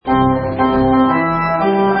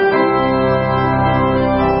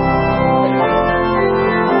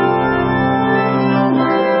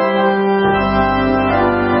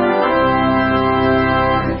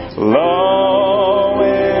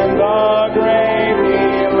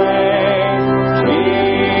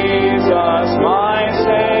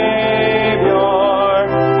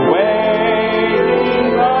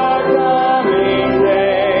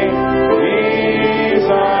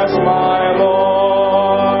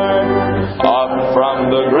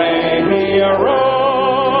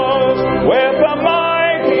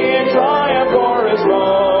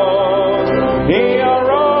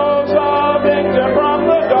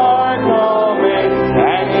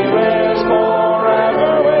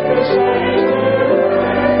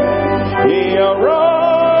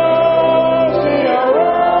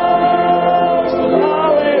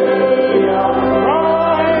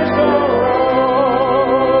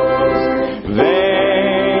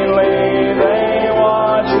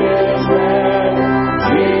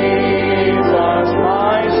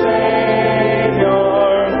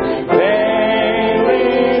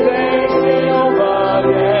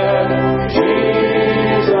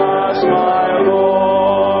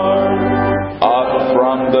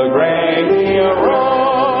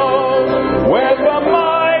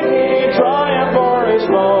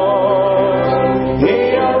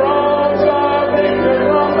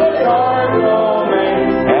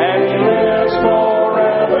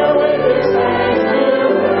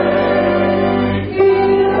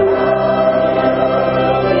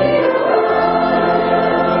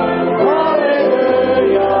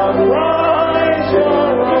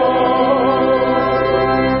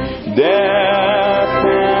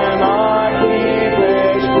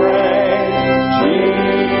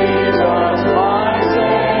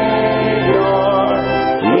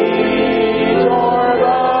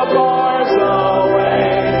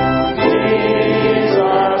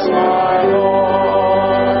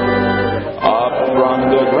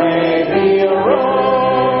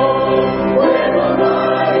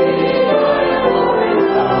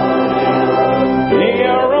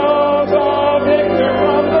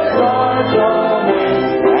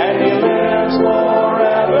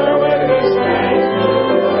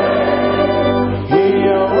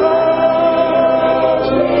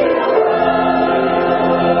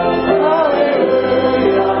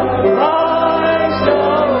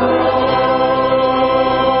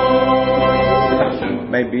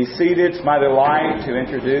Be seated. It's my delight to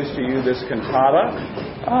introduce to you this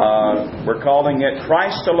cantata. We're calling it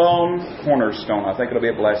Christ Alone, Cornerstone. I think it'll be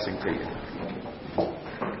a blessing to you.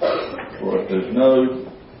 For if there's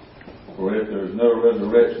no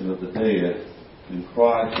resurrection of the dead, then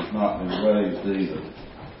Christ has not been raised either.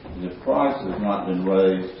 And if Christ has not been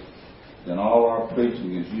raised, then all our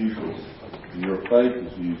preaching is useless, and your faith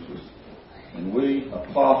is useless. And we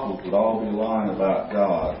apostles would all be lying about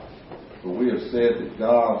God. For we have said that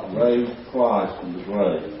God raised Christ from the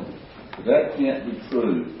grave. But that can't be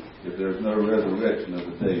true if there's no resurrection of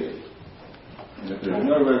the dead. And if there's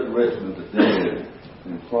no resurrection of the dead,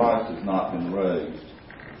 then Christ has not been raised.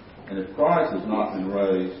 And if Christ has not been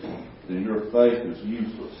raised, then your faith is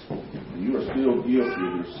useless, and you are still guilty of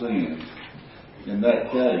your sins. In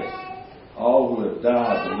that case, all who have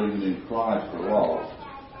died believing in Christ are lost.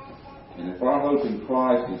 And if our hope in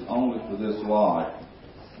Christ is only for this life,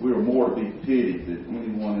 we are more to be pitied than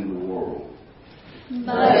anyone in the world.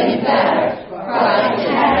 But in fact, Christ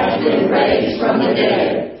has been raised from the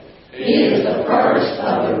dead. He is the first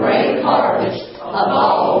of the great harvest of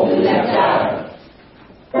all who have died.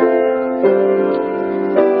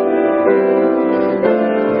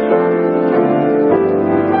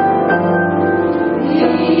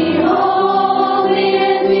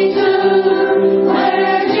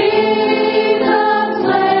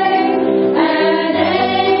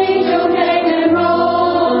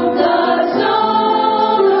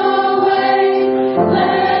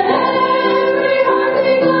 Let every heart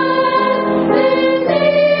be glad. This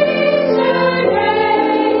Easter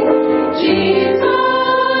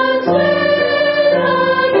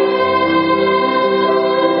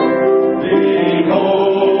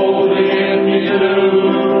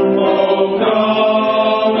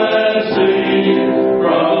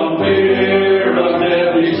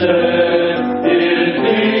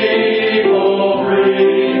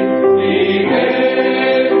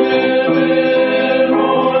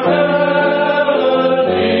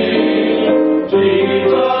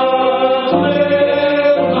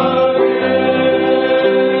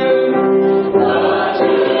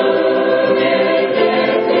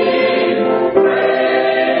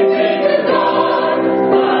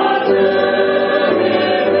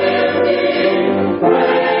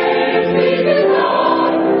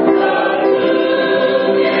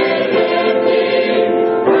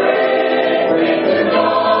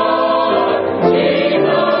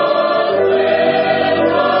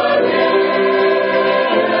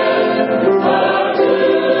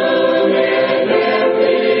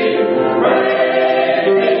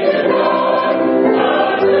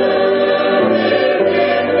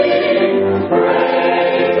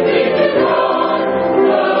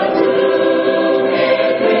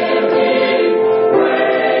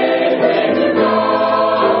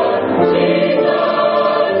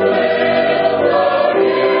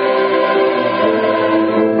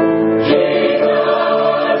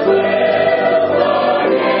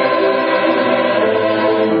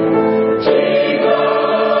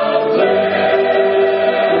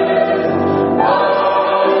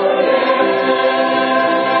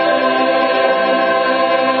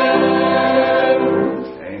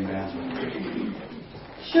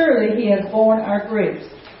surely he has borne our griefs,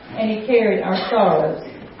 and he carried our sorrows.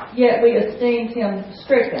 Yet we esteemed him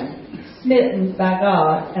stricken, smitten by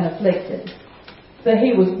God, and afflicted. But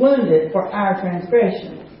he was wounded for our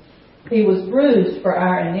transgression. He was bruised for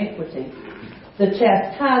our iniquity. The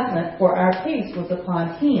chastisement for our peace was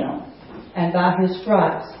upon him, and by his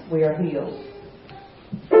stripes we are healed.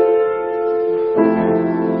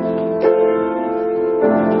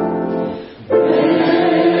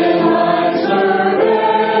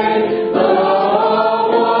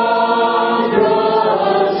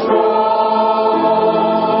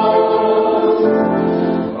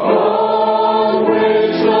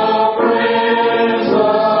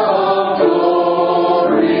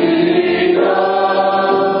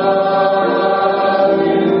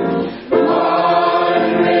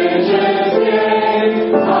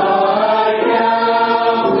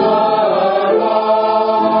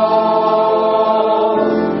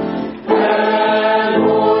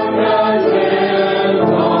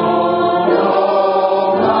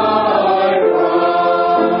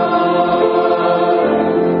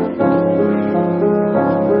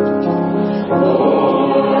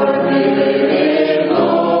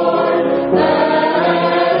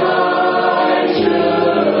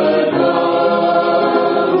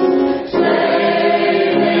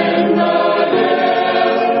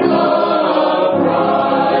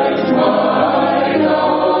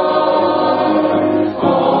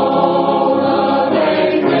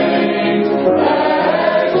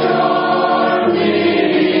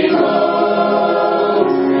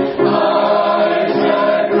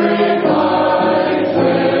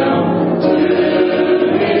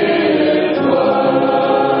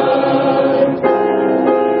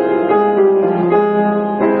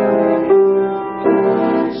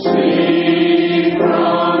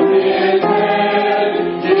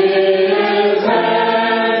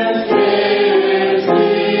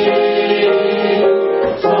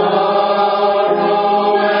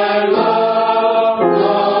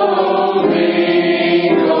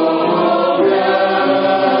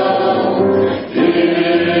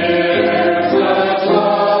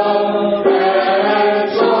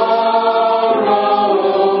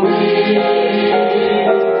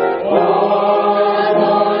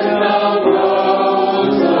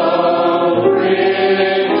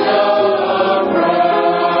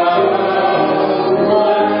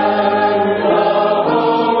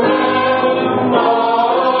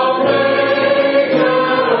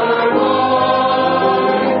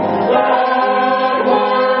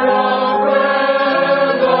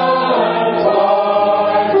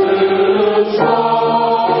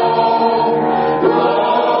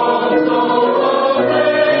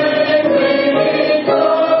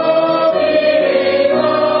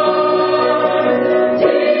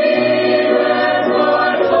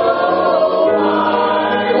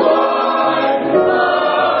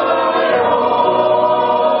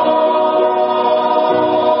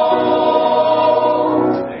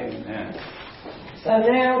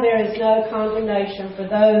 For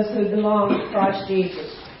those who belong to Christ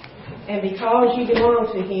Jesus. And because you belong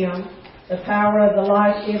to him, the power of the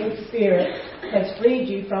life-giving Spirit has freed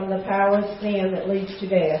you from the power of sin that leads to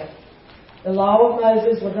death. The law of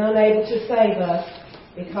Moses was unable to save us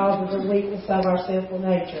because of the weakness of our sinful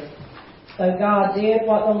nature. So God did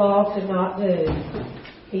what the law could not do.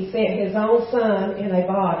 He sent his own Son in a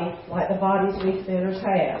body like the bodies we sinners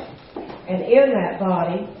have. And in that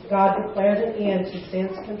body, God declared an end to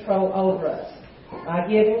sin's control over us by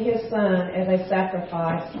giving his Son as a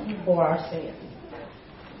sacrifice for our sins.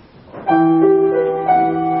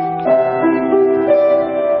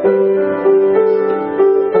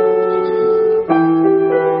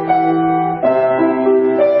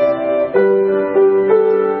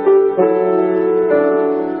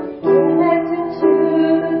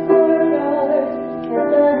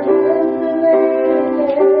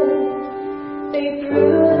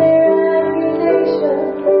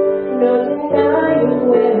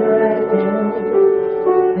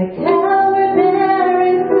 I cowered there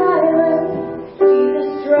in silence.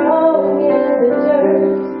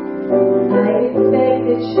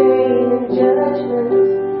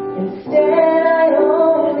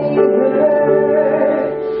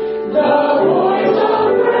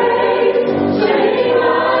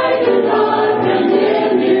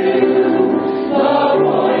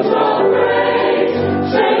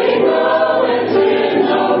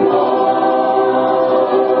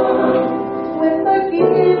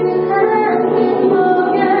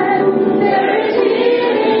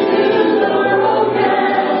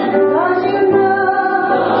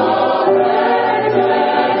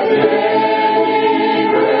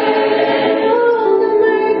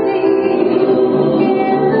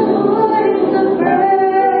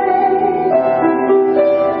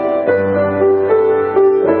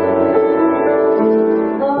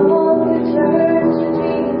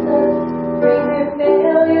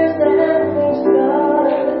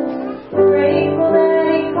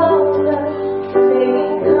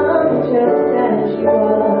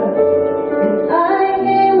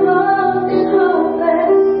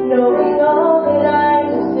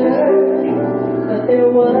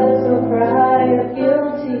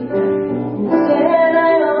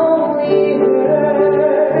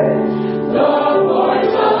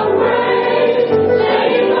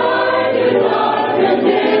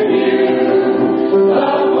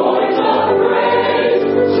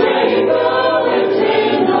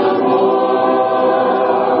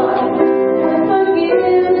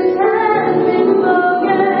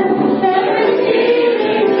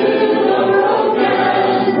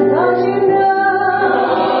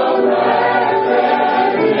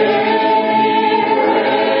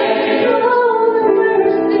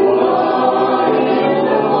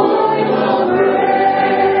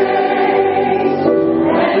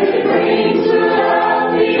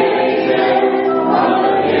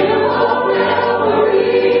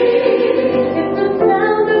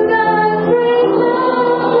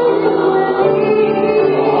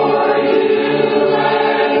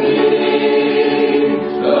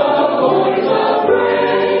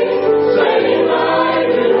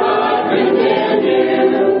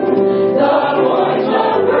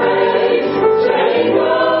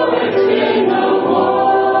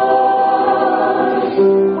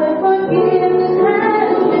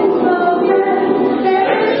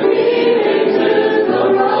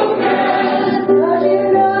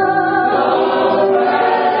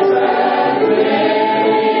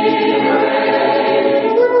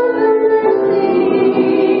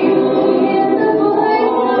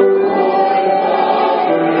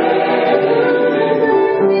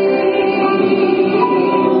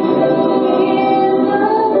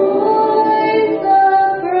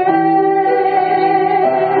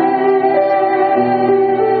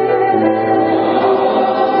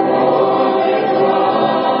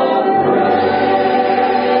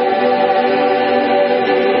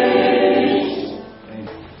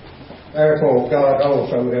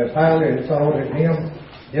 has highly exalted him,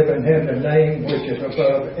 given him the name which is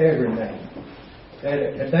above every name. That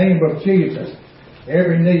at the name of Jesus,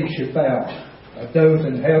 every knee should bow, of those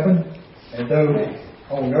in heaven, and those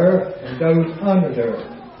on earth, and those under the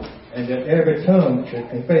earth, and that every tongue should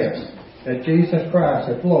confess that Jesus Christ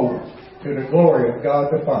is Lord, to the glory of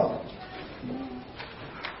God the Father.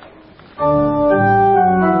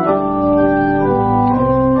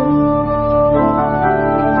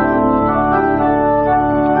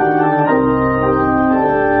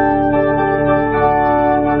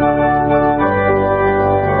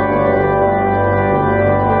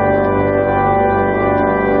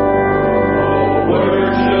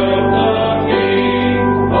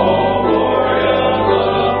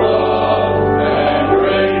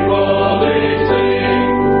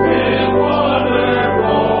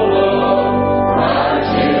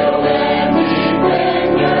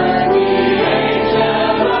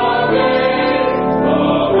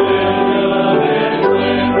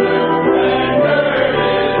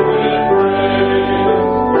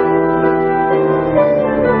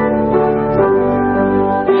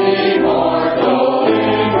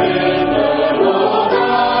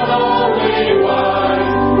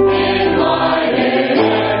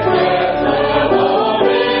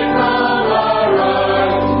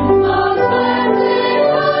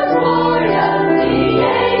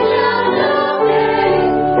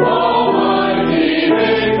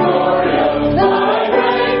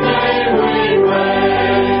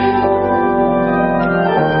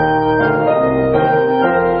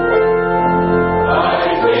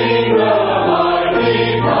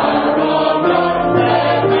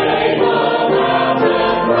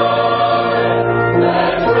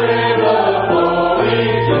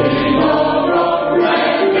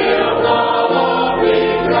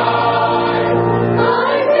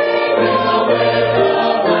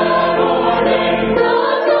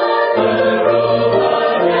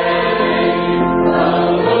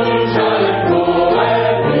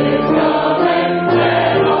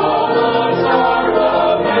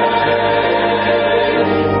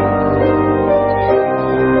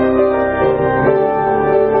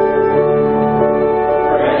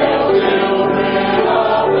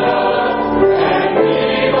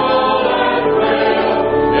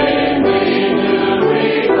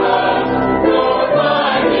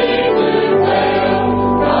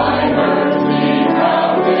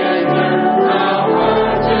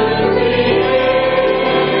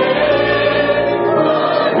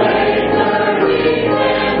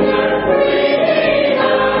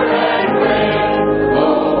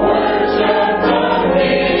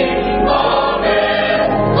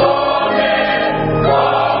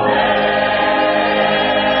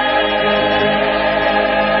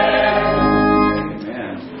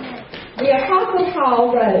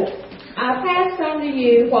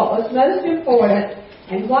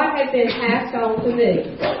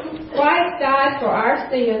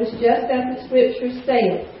 Just as the Scripture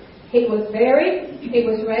saith. He was buried, he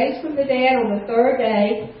was raised from the dead on the third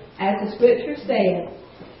day, as the Scripture saith.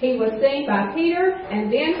 He was seen by Peter,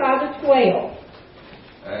 and then by the 12.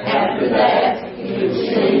 After that, he was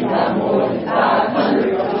seen by more than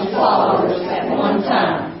 500 of his followers at one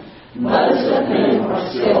time, most of whom are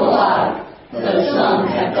still alive, though some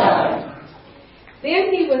have died.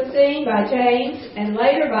 Then he was seen by James, and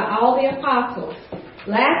later by all the apostles.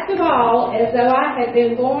 Last of all, as though I had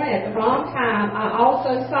been born at the wrong time, I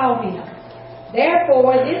also saw him.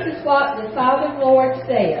 Therefore, this is what the sovereign Lord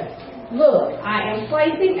saith. Look, I am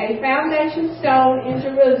placing a foundation stone in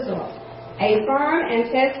Jerusalem, a firm and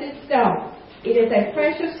tested stone. It is a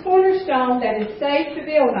precious cornerstone that is safe to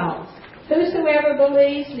build on. Whosoever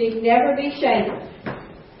believes need never be shaken.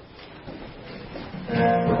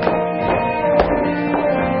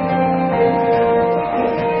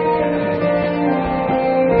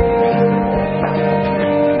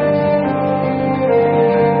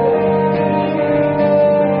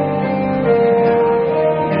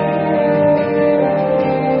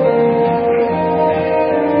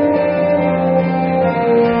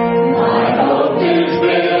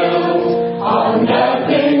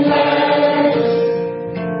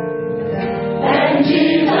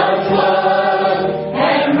 Jesus' love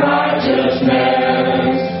and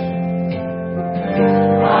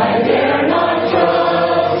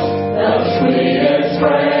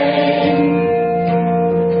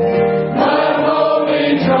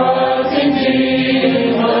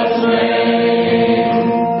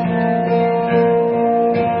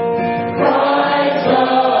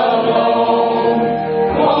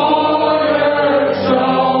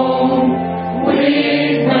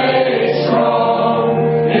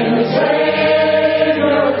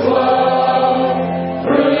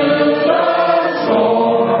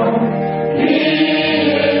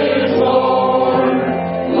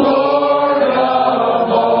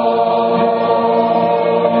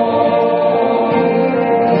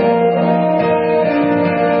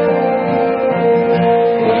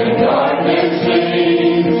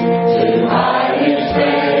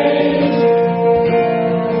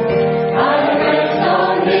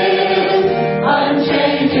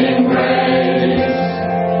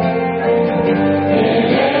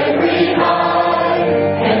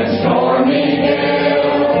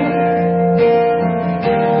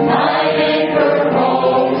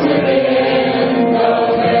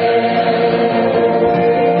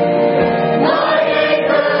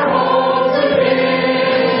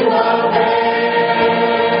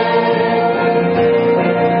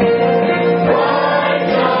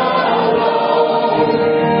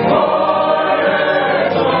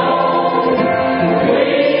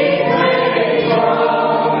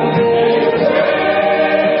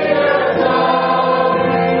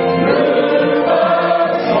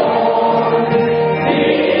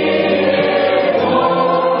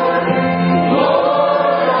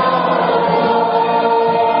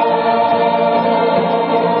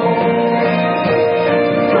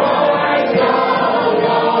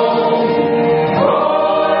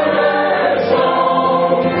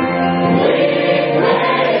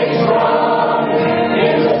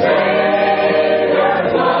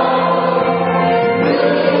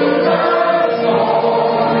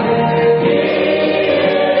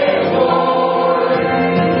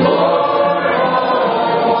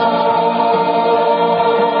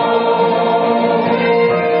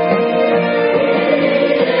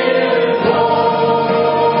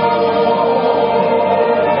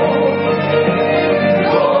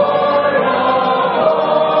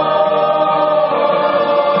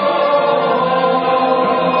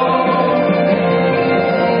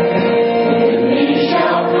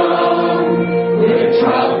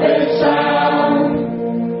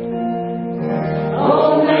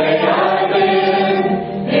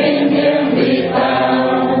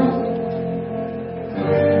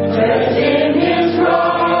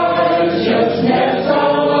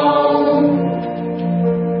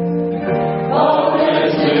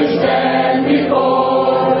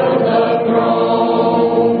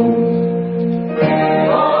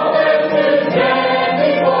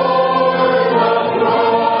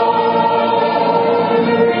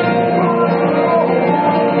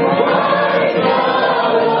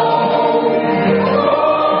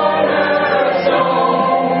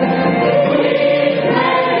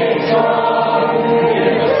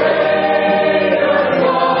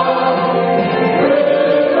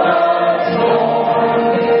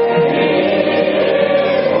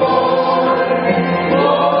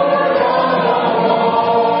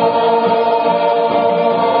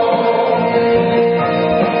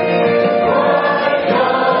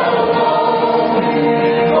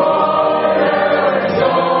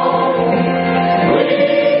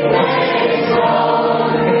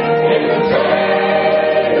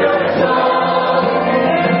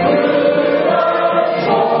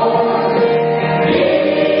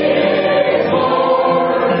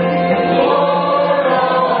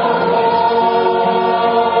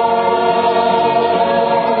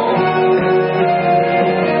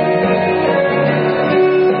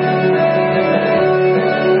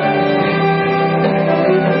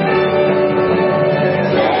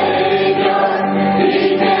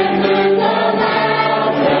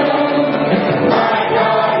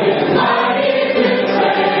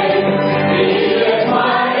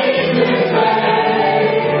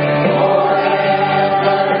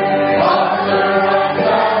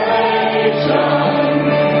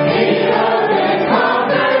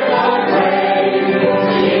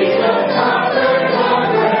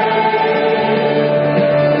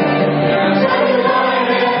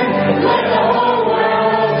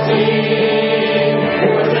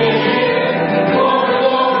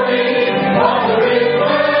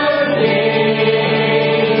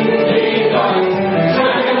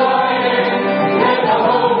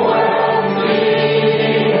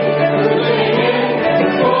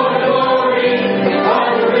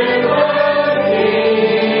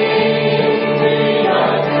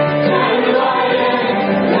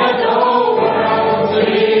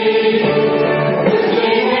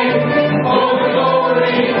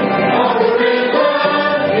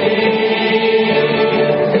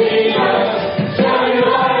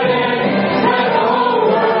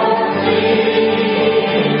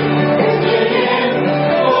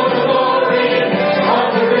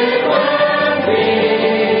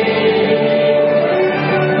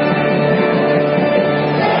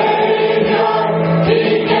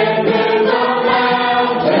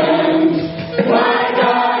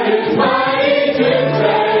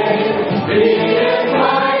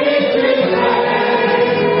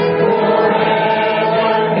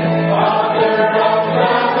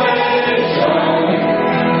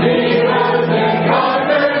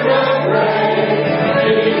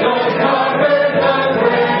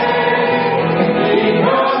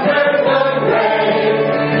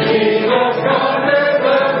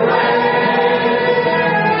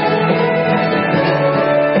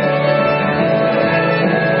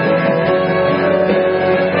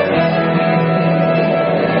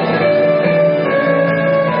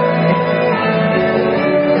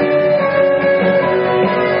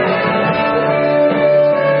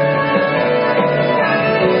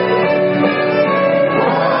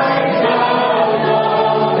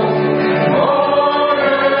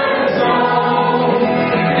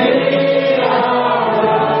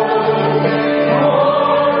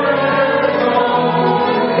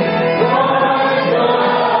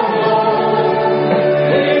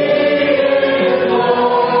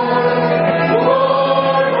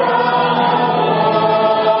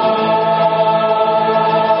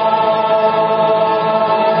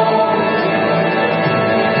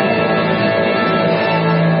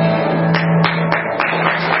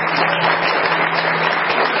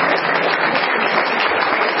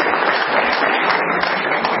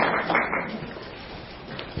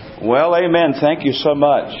amen. Thank you so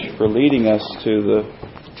much for leading us to the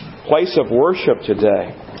place of worship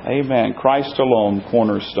today. Amen. Christ alone,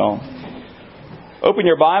 cornerstone. Open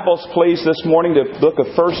your Bibles, please, this morning to the book of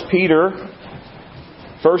 1 Peter.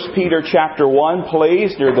 1 Peter chapter 1,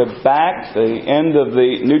 please, near the back, the end of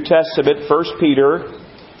the New Testament. 1 Peter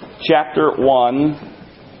chapter 1.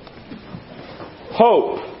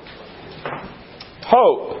 Hope.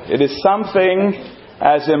 Hope. It is something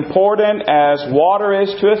as important as water is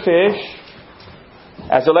to a fish,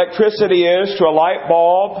 as electricity is to a light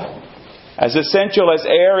bulb, as essential as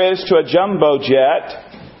air is to a jumbo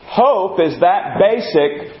jet. Hope is that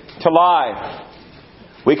basic to life.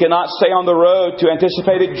 We cannot stay on the road to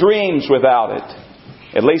anticipated dreams without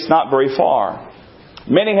it, at least not very far.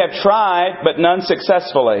 Many have tried, but none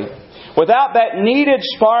successfully. Without that needed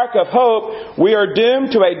spark of hope, we are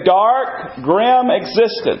doomed to a dark, grim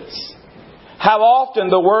existence. How often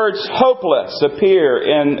the words hopeless appear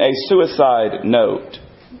in a suicide note.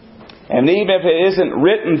 And even if it isn't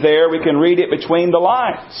written there, we can read it between the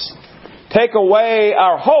lines. Take away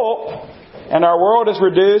our hope, and our world is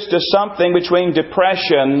reduced to something between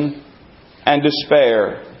depression and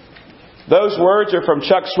despair. Those words are from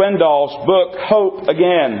Chuck Swindoll's book, Hope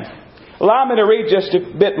Again. Allow me to read just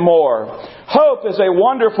a bit more. Hope is a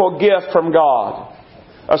wonderful gift from God.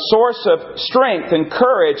 A source of strength and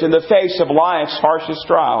courage in the face of life's harshest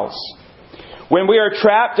trials. When we are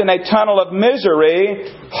trapped in a tunnel of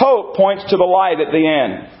misery, hope points to the light at the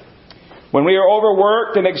end. When we are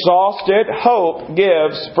overworked and exhausted, hope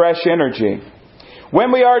gives fresh energy.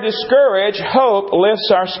 When we are discouraged, hope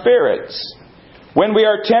lifts our spirits. When we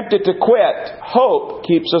are tempted to quit, hope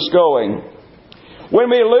keeps us going. When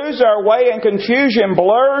we lose our way and confusion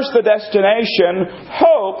blurs the destination,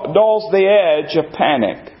 hope dulls the edge of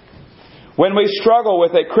panic. When we struggle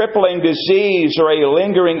with a crippling disease or a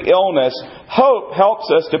lingering illness, hope helps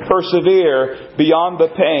us to persevere beyond the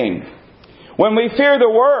pain. When we fear the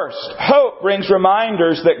worst, hope brings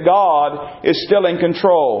reminders that God is still in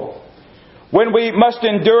control. When we must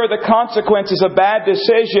endure the consequences of bad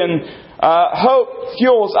decision, hope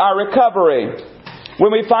fuels our recovery.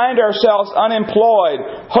 When we find ourselves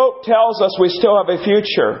unemployed, hope tells us we still have a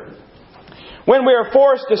future. When we are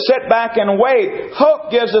forced to sit back and wait,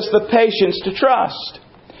 hope gives us the patience to trust.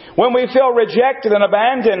 When we feel rejected and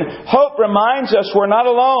abandoned, hope reminds us we're not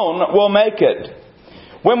alone, we'll make it.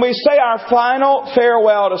 When we say our final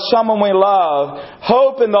farewell to someone we love,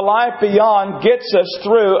 hope in the life beyond gets us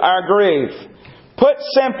through our grief. Put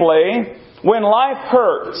simply, when life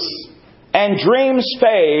hurts and dreams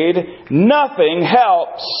fade, nothing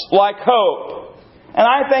helps like hope. And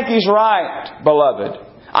I think he's right, beloved.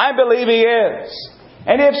 I believe he is.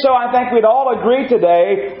 And if so, I think we'd all agree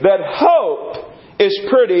today that hope is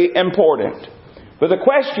pretty important. But the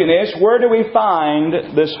question is, where do we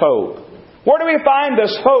find this hope? Where do we find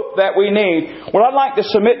this hope that we need? Well, I'd like to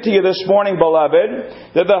submit to you this morning,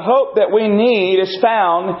 beloved, that the hope that we need is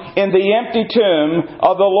found in the empty tomb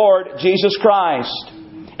of the Lord Jesus Christ.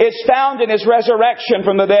 It's found in His resurrection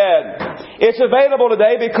from the dead. It's available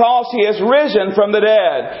today because He has risen from the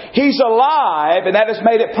dead. He's alive, and that has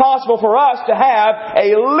made it possible for us to have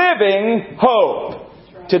a living hope.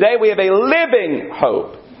 Today we have a living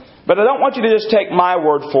hope. But I don't want you to just take my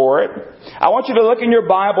word for it. I want you to look in your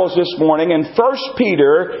Bibles this morning in 1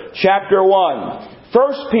 Peter chapter 1.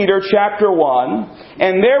 1 Peter chapter 1,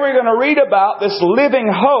 and there we're going to read about this living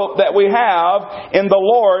hope that we have in the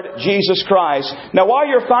Lord Jesus Christ. Now, while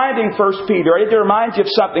you're finding 1 Peter, I need to remind you of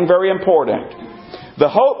something very important. The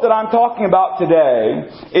hope that I'm talking about today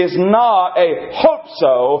is not a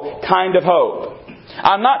hope-so kind of hope.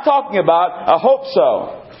 I'm not talking about a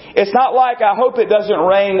hope-so. It's not like I hope it doesn't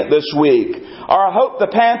rain this week. Or I hope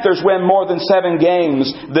the Panthers win more than 7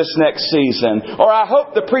 games this next season. Or I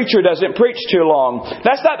hope the preacher doesn't preach too long.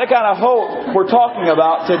 That's not the kind of hope we're talking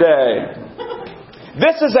about today.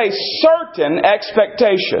 This is a certain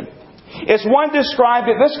expectation. It's one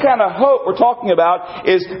described that this kind of hope we're talking about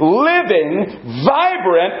is living,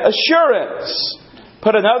 vibrant assurance.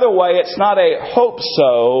 Put another way, it's not a hope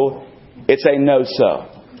so, it's a no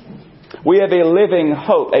so. We have a living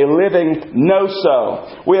hope, a living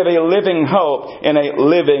no-so. We have a living hope in a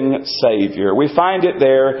living Savior. We find it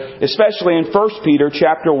there, especially in 1 Peter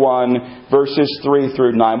chapter 1, verses 3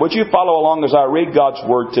 through 9. Would you follow along as I read God's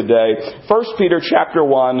Word today? 1 Peter chapter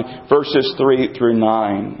 1, verses 3 through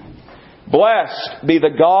 9. Blessed be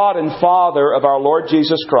the God and Father of our Lord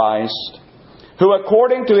Jesus Christ, who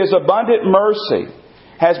according to His abundant mercy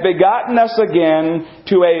has begotten us again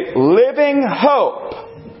to a living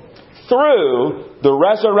hope through the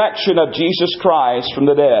resurrection of Jesus Christ from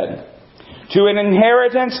the dead, to an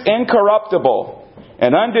inheritance incorruptible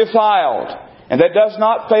and undefiled, and that does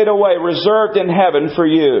not fade away, reserved in heaven for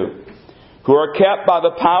you, who are kept by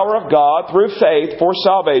the power of God through faith for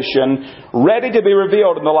salvation, ready to be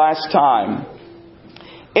revealed in the last time.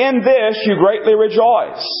 In this you greatly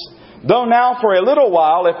rejoice, though now for a little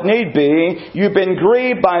while, if need be, you've been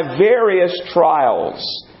grieved by various trials,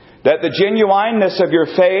 that the genuineness of your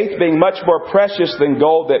faith, being much more precious than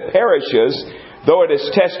gold that perishes, though it is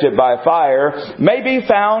tested by fire, may be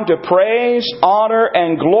found to praise, honor,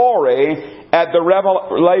 and glory at the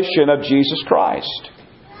revelation of Jesus Christ,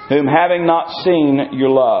 whom having not seen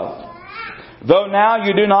you love. Though now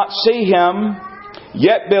you do not see Him,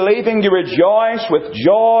 yet believing you rejoice with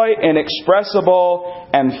joy inexpressible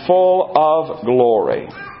and full of glory,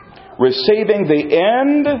 receiving the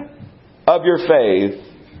end of your faith,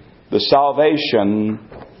 the salvation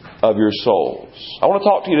of your souls. I want to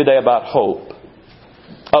talk to you today about hope.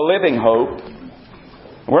 A living hope.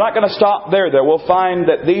 We're not going to stop there, though. We'll find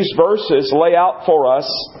that these verses lay out for us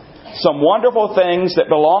some wonderful things that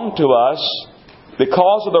belong to us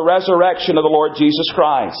because of the resurrection of the Lord Jesus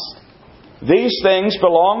Christ. These things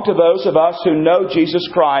belong to those of us who know Jesus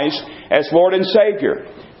Christ as Lord and Savior.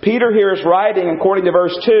 Peter here is writing, according to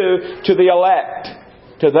verse 2, to the elect,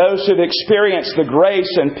 to those who've experienced the grace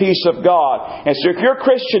and peace of God. And so if you're a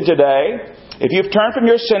Christian today, if you've turned from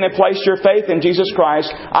your sin and placed your faith in Jesus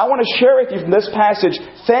Christ, I want to share with you from this passage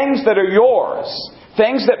things that are yours.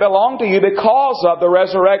 Things that belong to you because of the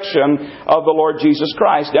resurrection of the Lord Jesus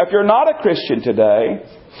Christ. Now, if you're not a Christian today,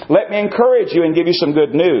 let me encourage you and give you some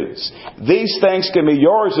good news. These things can be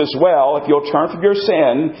yours as well if you'll turn from your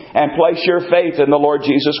sin and place your faith in the Lord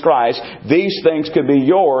Jesus Christ. These things can be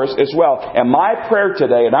yours as well. And my prayer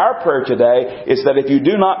today, and our prayer today, is that if you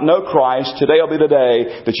do not know Christ, today will be the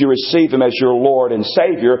day that you receive Him as your Lord and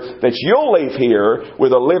Savior, that you'll leave here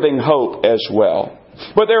with a living hope as well.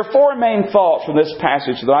 But there are four main thoughts from this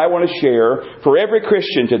passage that I want to share for every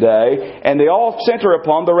Christian today, and they all center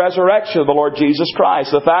upon the resurrection of the Lord Jesus Christ.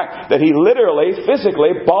 The fact that He literally,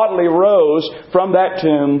 physically, bodily rose from that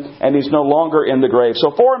tomb and He's no longer in the grave.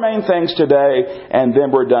 So four main things today, and then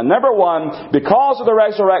we're done. Number one, because of the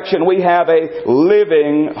resurrection, we have a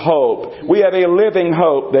living hope. We have a living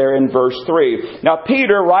hope there in verse 3. Now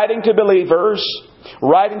Peter, writing to believers,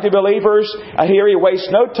 here he wastes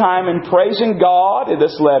no time in praising God in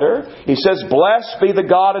this letter. He says, "Blessed be the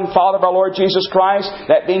God and Father of our Lord Jesus Christ."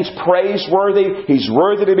 That means praiseworthy. He's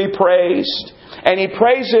worthy to be praised. And he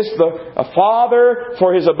praises the Father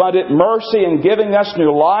for His abundant mercy in giving us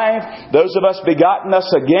new life. Those of us begotten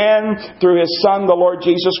us again through His Son, the Lord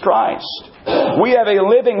Jesus Christ. We have a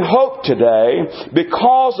living hope today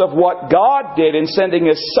because of what God did in sending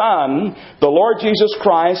His Son, the Lord Jesus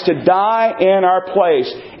Christ, to die in our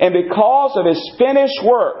place. And because of His finished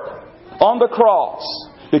work on the cross,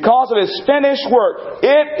 because of His finished work,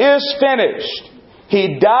 it is finished.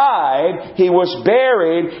 He died, He was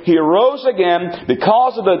buried, He arose again.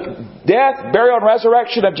 Because of the death, burial, and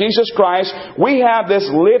resurrection of Jesus Christ, we have this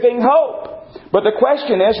living hope. But the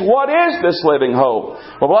question is, what is this living hope?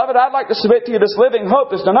 Well, beloved, I'd like to submit to you this living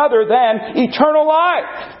hope is none other than eternal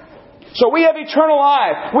life. So we have eternal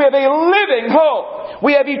life. We have a living hope.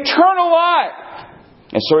 We have eternal life.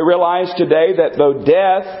 And so we realize today that though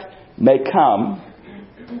death may come,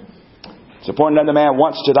 it's appointed unto man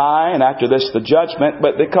once to die, and after this the judgment.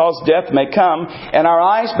 But because death may come, and our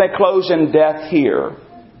eyes may close in death here,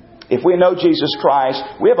 if we know Jesus Christ,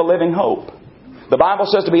 we have a living hope. The Bible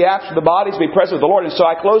says to be absent from the body, to be present with the Lord. And so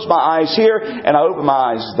I close my eyes here, and I open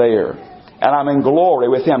my eyes there. And I'm in glory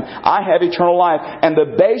with Him. I have eternal life. And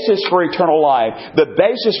the basis for eternal life, the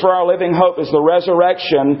basis for our living hope is the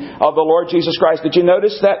resurrection of the Lord Jesus Christ. Did you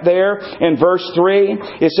notice that there in verse 3?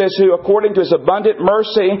 It says, "Who according to His abundant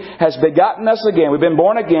mercy has begotten us again." We've been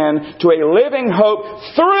born again to a living hope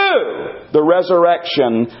through the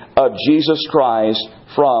resurrection of Jesus Christ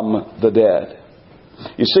from the dead.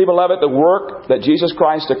 You see, beloved, the work that Jesus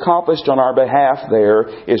Christ accomplished on our behalf there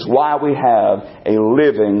is why we have a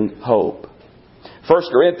living hope.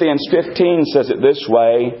 1 Corinthians 15 says it this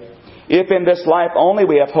way, "If in this life only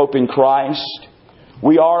we have hope in Christ,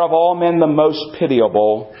 we are of all men the most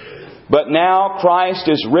pitiable. But now Christ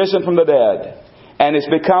is risen from the dead, and is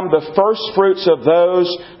become the first fruits of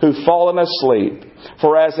those who've fallen asleep.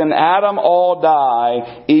 For as in Adam all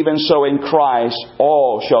die, even so in Christ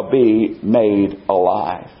all shall be made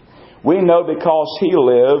alive." We know because He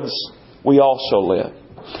lives, we also live.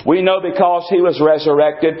 We know because He was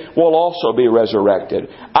resurrected, we'll also be resurrected.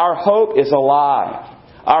 Our hope is alive.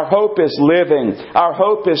 Our hope is living. Our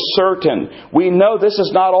hope is certain. We know this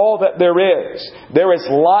is not all that there is. There is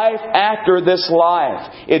life after this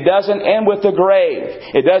life. It doesn't end with the grave.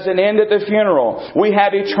 It doesn't end at the funeral. We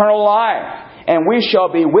have eternal life. And we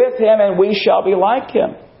shall be with Him and we shall be like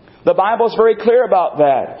Him. The Bible is very clear about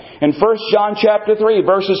that. In 1 John chapter 3,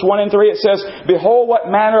 verses 1 and 3, it says, Behold, what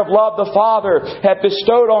manner of love the Father hath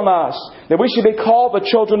bestowed on us, that we should be called the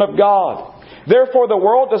children of God. Therefore the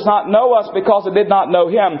world does not know us because it did not know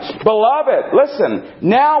Him. Beloved, listen,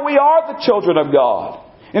 now we are the children of God.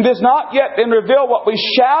 It has not yet been revealed what we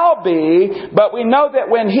shall be, but we know that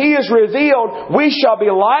when He is revealed, we shall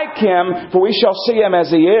be like Him, for we shall see Him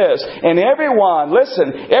as He is. And everyone,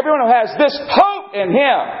 listen, everyone who has this hope in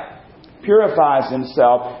Him purifies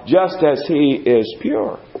himself just as He is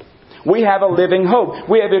pure. We have a living hope.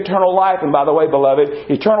 We have eternal life. And by the way, beloved,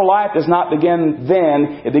 eternal life does not begin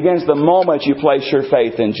then. It begins the moment you place your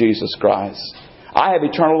faith in Jesus Christ. I have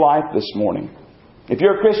eternal life this morning. If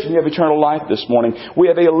you're a Christian, you have eternal life this morning. We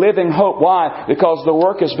have a living hope. Why? Because the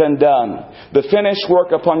work has been done. The finished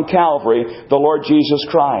work upon Calvary, the Lord Jesus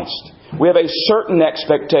Christ. We have a certain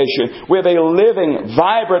expectation. We have a living,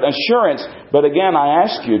 vibrant assurance. But again, I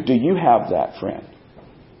ask you, do you have that, friend?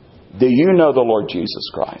 Do you know the Lord Jesus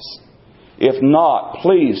Christ? If not,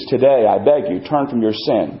 please, today, I beg you, turn from your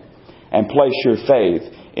sin and place your faith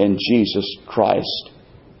in Jesus Christ.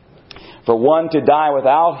 For one to die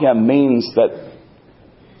without Him means that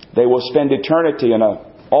they will spend eternity in an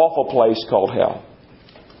awful place called hell.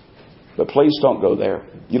 But please don't go there.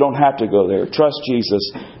 You don't have to go there. Trust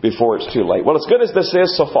Jesus before it's too late. Well, as good as this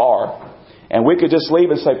is so far, and we could just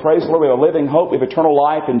leave and say, praise the Lord, we have a living hope, we have eternal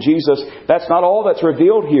life in Jesus. That's not all that's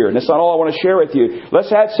revealed here. And that's not all I want to share with you.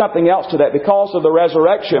 Let's add something else to that. Because of the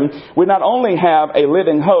resurrection, we not only have a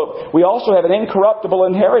living hope, we also have an incorruptible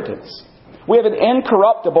inheritance. We have an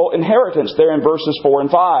incorruptible inheritance there in verses 4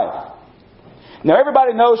 and 5. Now,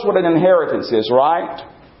 everybody knows what an inheritance is, right?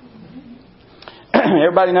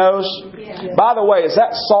 Everybody knows? Yeah. By the way, is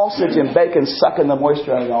that sausage and bacon sucking the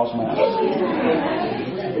moisture out of y'all's mouth?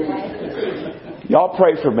 Y'all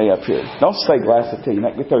pray for me up here. Don't say glass of tea. You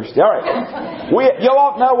make me thirsty. All right. You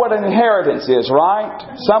all know what an inheritance is,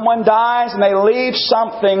 right? Someone dies and they leave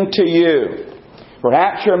something to you.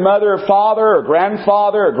 Perhaps your mother or father or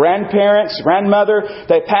grandfather or grandparents, grandmother,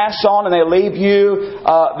 they pass on and they leave you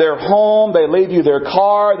their home, they leave you their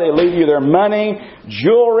car, they leave you their money,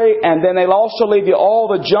 jewelry, and then they'll also leave you all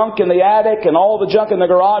the junk in the attic and all the junk in the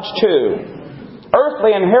garage too.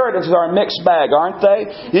 Earthly inheritances are a mixed bag, aren't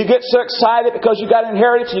they? You get so excited because you got an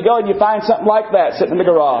inheritance, you go and you find something like that sitting in the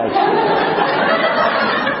garage.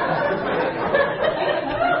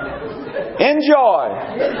 Enjoy.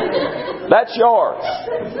 That's yours.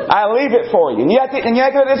 I leave it for you. And you have to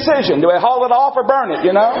make a decision. Do I haul it off or burn it,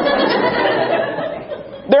 you know?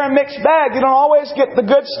 They're a mixed bag. You don't always get the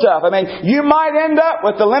good stuff. I mean, you might end up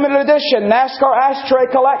with the limited edition NASCAR ashtray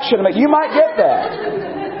collection. I mean, you might get that.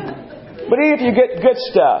 But even if you get good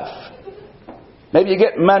stuff, maybe you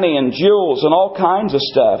get money and jewels and all kinds of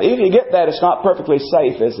stuff. Even if you get that, it's not perfectly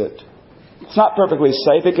safe, is it? It's not perfectly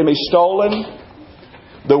safe. It can be stolen.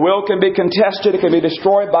 The will can be contested. It can be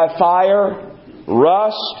destroyed by fire,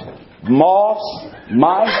 rust, moths,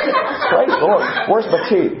 mice. Praise the Lord. Where's my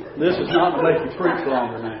tea? This is not to make you preach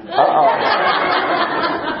longer, man. That's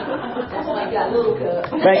why I got a little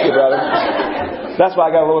cup. Thank you, brother. That's why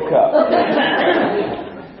I got a little cup.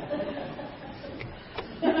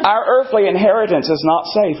 Our earthly inheritance is not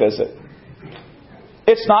safe, is it?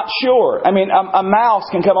 It's not sure. I mean, a mouse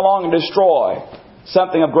can come along and destroy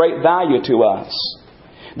something of great value to us.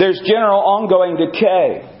 There's general ongoing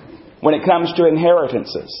decay when it comes to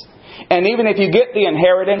inheritances. And even if you get the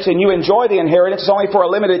inheritance and you enjoy the inheritance, it's only for a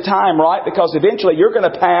limited time, right? Because eventually you're going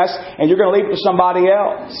to pass and you're going to leave it to somebody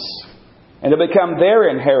else. And it'll become their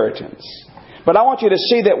inheritance. But I want you to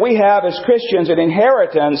see that we have as Christians an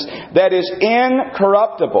inheritance that is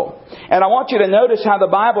incorruptible. And I want you to notice how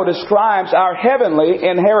the Bible describes our heavenly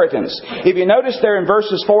inheritance. If you notice there in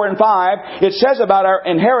verses 4 and 5, it says about our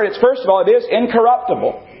inheritance, first of all, it is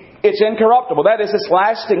incorruptible. It's incorruptible. That is, it's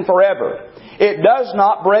lasting forever. It does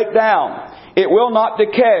not break down. It will not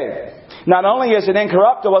decay. Not only is it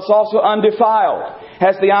incorruptible, it's also undefiled.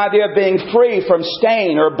 Has the idea of being free from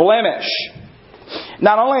stain or blemish.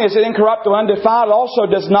 Not only is it incorruptible, undefiled, it also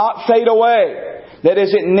does not fade away. That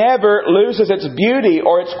is, it never loses its beauty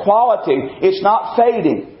or its quality. It's not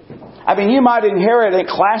fading. I mean, you might inherit a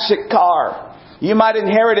classic car. You might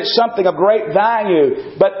inherit something of great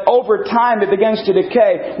value, but over time it begins to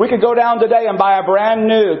decay. We could go down today and buy a brand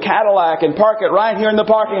new Cadillac and park it right here in the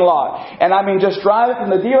parking lot. And I mean, just drive it from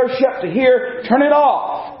the dealership to here, turn it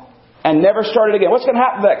off. and never start it again, what's going to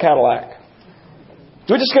happen to that Cadillac?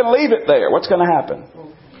 We're just going to leave it there. What's going to happen?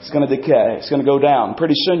 It's going to decay. It's going to go down.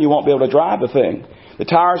 Pretty soon you won't be able to drive the thing. The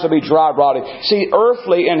tires will be dry rotted. See,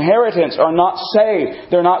 earthly inheritance are not saved.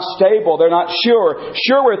 They're not stable. They're not sure.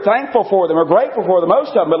 Sure, we're thankful for them. We're grateful for them,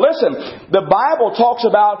 most of them. But listen, the Bible talks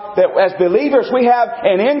about that as believers we have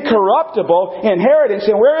an incorruptible inheritance.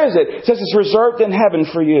 And where is it? It says it's reserved in heaven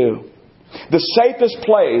for you. The safest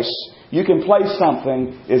place you can place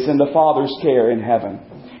something is in the Father's care in heaven.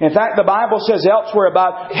 In fact, the Bible says elsewhere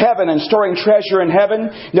about heaven and storing treasure in heaven.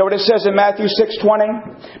 You know what it says in Matthew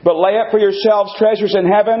 6:20? But lay up for yourselves treasures in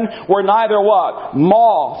heaven where neither what?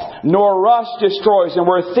 Moth nor rust destroys, and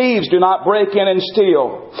where thieves do not break in and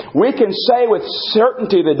steal. We can say with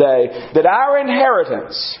certainty today that our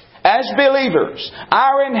inheritance as believers,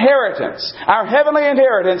 our inheritance, our heavenly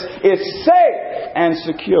inheritance is safe and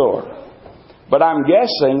secure. But I'm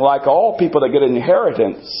guessing, like all people that get an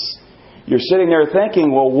inheritance, you're sitting there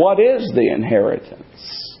thinking, well, what is the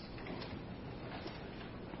inheritance?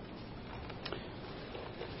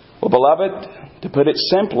 Well, beloved, to put it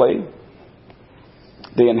simply,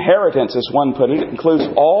 the inheritance, as one put it, includes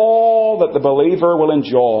all that the believer will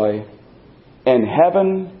enjoy in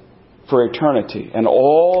heaven for eternity and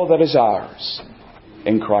all that is ours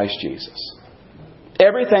in Christ Jesus.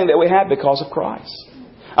 Everything that we have because of Christ.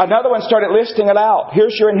 Another one started listing it out.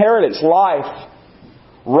 Here's your inheritance: life,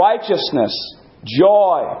 righteousness,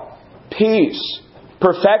 joy, peace,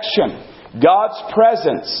 perfection, God's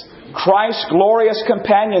presence, Christ's glorious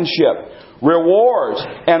companionship, rewards,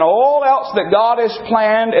 and all else that God has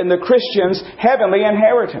planned in the Christian's heavenly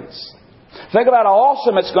inheritance. Think about how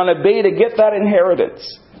awesome it's going to be to get that inheritance.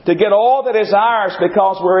 To get all that is ours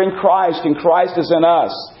because we're in Christ and Christ is in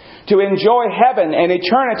us. To enjoy heaven and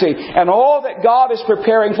eternity and all that God is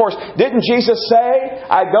preparing for us. Didn't Jesus say,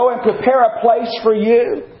 I go and prepare a place for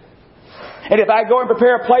you? And if I go and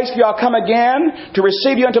prepare a place for you, I'll come again to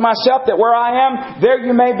receive you unto myself, that where I am, there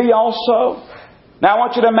you may be also. Now I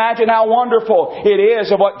want you to imagine how wonderful it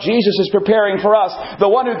is of what Jesus is preparing for us. The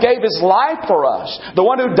one who gave His life for us. The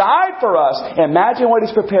one who died for us. Imagine what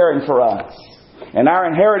He's preparing for us. And our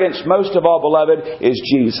inheritance, most of all, beloved, is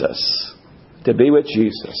Jesus. To be with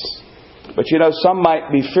Jesus. But you know, some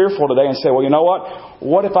might be fearful today and say, well, you know what?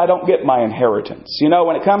 What if I don't get my inheritance? You know,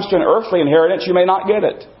 when it comes to an earthly inheritance, you may not get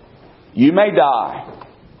it. You may die.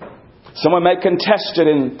 Someone may contest it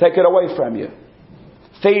and take it away from you.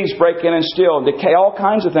 Thieves break in and steal and decay. All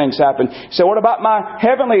kinds of things happen. So what about my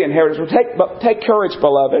heavenly inheritance? Well, take courage,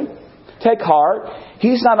 beloved. Take heart.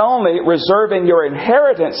 He's not only reserving your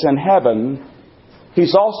inheritance in heaven,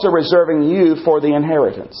 He's also reserving you for the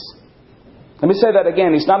inheritance. Let me say that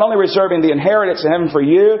again. He's not only reserving the inheritance in heaven for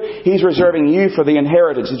you, He's reserving you for the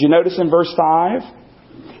inheritance. Did you notice in verse 5?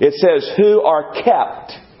 It says, who are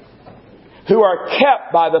kept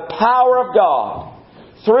by the power of God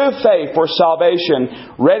through faith for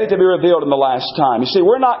salvation, ready to be revealed in the last time. You see,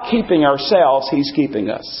 we're not keeping ourselves. He's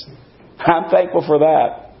keeping us. I'm thankful for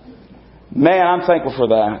that. Man, I'm thankful for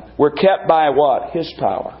that. We're kept by what? His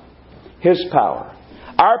power. His power.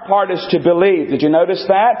 Our part is to believe. Did you notice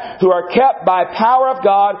that? Who are kept by power of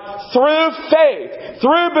God through faith,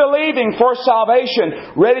 through believing for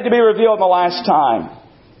salvation, ready to be revealed in the last time.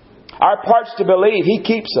 Our part's to believe. He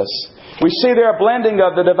keeps us. We see there a blending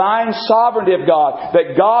of the divine sovereignty of God,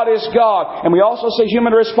 that God is God. And we also see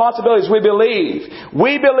human responsibilities. We believe.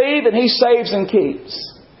 We believe and He saves and keeps.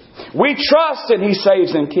 We trust and He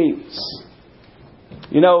saves and keeps.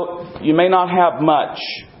 You know, you may not have much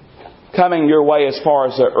coming your way as far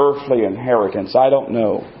as the earthly inheritance. I don't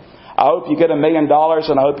know. I hope you get $1 million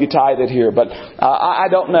and I hope you tithe it here. But I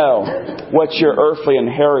don't know what your earthly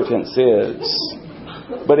inheritance is.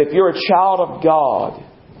 But if you're a child of God,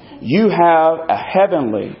 you have a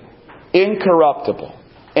heavenly, incorruptible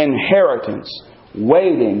inheritance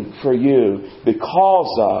waiting for you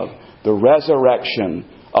because of the resurrection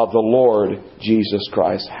of the Lord Jesus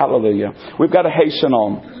Christ. Hallelujah. We've got to hasten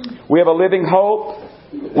on. We have a living hope.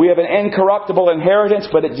 We have an incorruptible inheritance,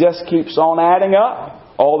 but it just keeps on adding up.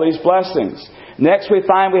 All these blessings. Next we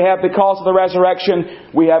find we have, because of the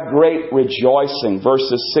resurrection, we have great rejoicing.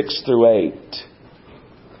 Verses 6 through 8.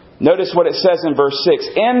 Notice what it says in verse 6.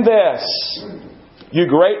 In this you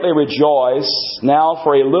greatly rejoice, now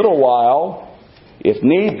for a little while, if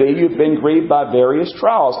need be, you've been grieved by various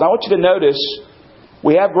trials. Now I want you to notice,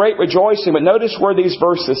 we have great rejoicing, but notice where these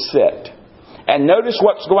verses sit. And notice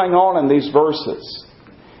what's going on in these verses.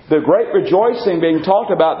 The great rejoicing being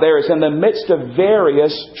talked about there is in the midst of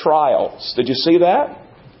various trials. Did you see that?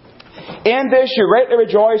 In this you greatly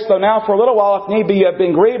rejoice, though now for a little while, if need be, you have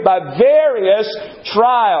been grieved by various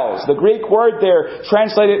trials. The Greek word there,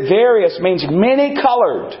 translated various, means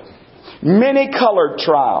many-colored. Many-colored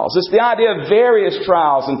trials. It's the idea of various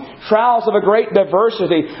trials and trials of a great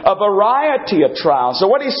diversity, a variety of trials. So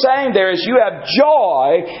what he's saying there is you have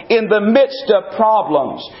joy in the midst of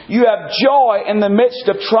problems. You have joy in the midst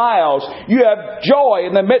of trials. You have joy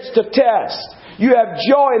in the midst of tests. You have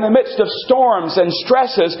joy in the midst of storms and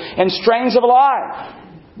stresses and strains of life.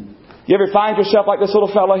 You ever find yourself like this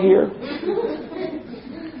little fella here?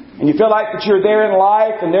 And you feel like that you're there in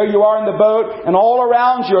life, and there you are in the boat, and all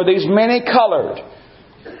around you are these many-colored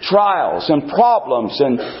trials and problems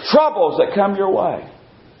and troubles that come your way.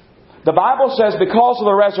 The Bible says because of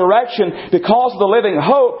the resurrection, because of the living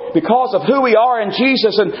hope, because of who we are in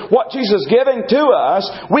Jesus and what Jesus is giving to us,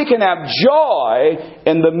 we can have joy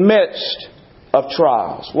in the midst of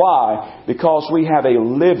trials. Why? Because we have a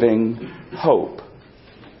living hope.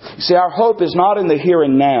 You see, our hope is not in the here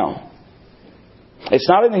and now. It's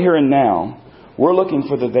not in the here and now. We're looking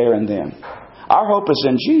for the there and then. Our hope is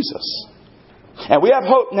in Jesus. And we have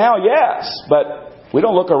hope now, yes, but we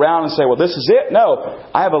don't look around and say, well, this is it. No,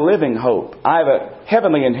 I have a living hope. I have a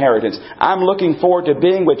heavenly inheritance. I'm looking forward to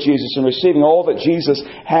being with Jesus and receiving all that Jesus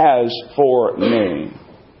has for me.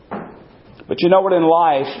 But you know what, in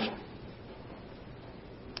life,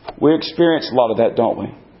 we experience a lot of that, don't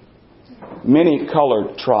we? Many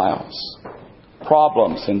colored trials.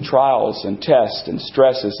 Problems and trials and tests and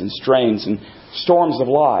stresses and strains and storms of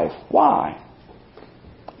life. Why?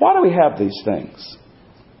 Why do we have these things?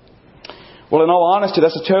 Well, in all honesty,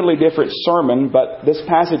 that's a totally different sermon, but this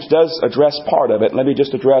passage does address part of it. Let me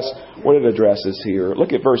just address what it addresses here.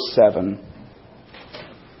 Look at verse 7.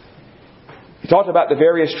 He talked about the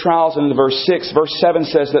various trials in verse 6. Verse 7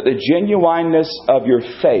 says that the genuineness of your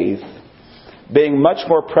faith, being much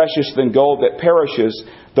more precious than gold that perishes,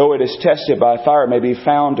 though it is tested by fire, may be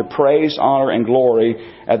found to praise, honor, and glory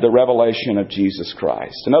at the revelation of Jesus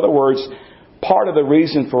Christ. In other words, part of the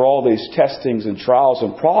reason for all these testings and trials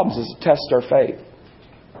and problems is to test our faith.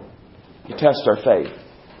 You test our faith.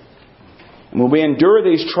 And when we endure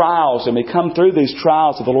these trials and we come through these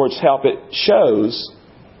trials with the Lord's help, it shows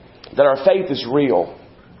that our faith is real,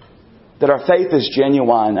 that our faith is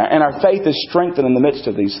genuine, and our faith is strengthened in the midst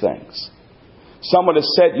of these things. Someone has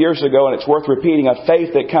said years ago, and it's worth repeating, a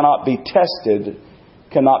faith that cannot be tested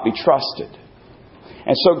cannot be trusted.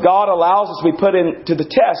 And so God allows us to be put into the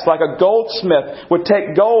test like a goldsmith would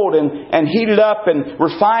take gold and heat it up and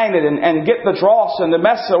refine it and get the dross and the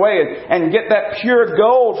mess away and get that pure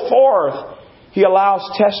gold forth. He allows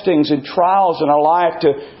testings and trials in our life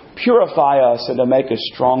to purify us and to make us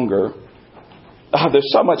stronger.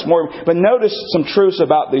 There's so much more. But notice some truths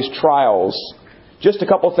about these trials. Just a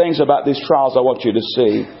couple things about these trials I want you to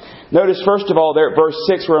see. Notice, first of all, there at verse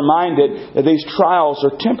 6, we're reminded that these trials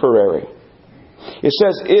are temporary. It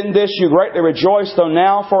says, in this you greatly rejoice, though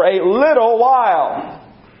now for a little while.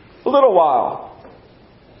 A little while.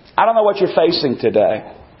 I don't know what you're facing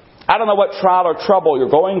today. I don't know what trial or trouble you're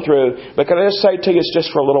going through. But can I just say to you, it's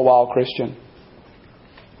just for a little while, Christian.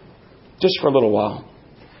 Just for a little while.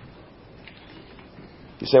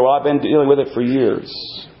 You say, well, I've been dealing with it for years.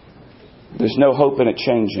 There's no hope in it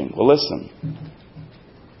changing. Well, listen.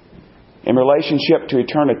 In relationship to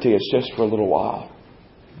eternity, it's just for a little while.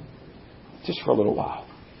 Just for a little while.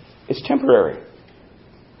 It's temporary.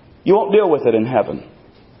 You won't deal with it in heaven.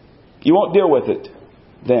 You won't deal with it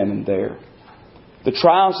then and there. The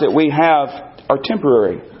trials that we have are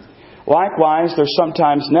temporary. Likewise, they're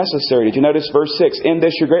sometimes necessary. Did you notice verse 6? In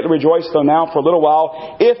this you greatly rejoice, though now for a little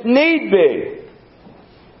while, if need be.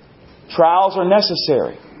 Trials are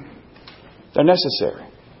necessary. They're necessary.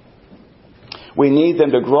 We need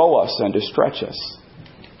them to grow us and to stretch us.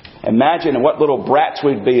 Imagine what little brats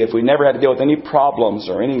we'd be if we never had to deal with any problems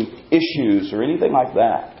or any issues or anything like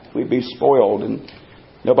that. We'd be spoiled and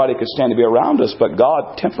nobody could stand to be around us. But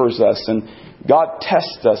God tempers us and God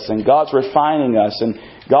tests us and God's refining us and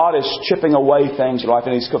God is chipping away things in life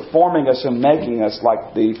and He's conforming us and making us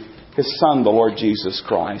like His Son, the Lord Jesus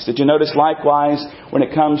Christ. Did you notice likewise when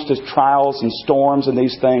it comes to trials and storms and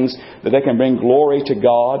these things that they can bring glory to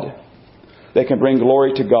God? They can bring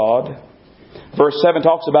glory to God. Verse 7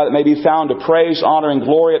 talks about it may be found to praise, honor, and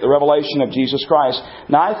glory at the revelation of Jesus Christ.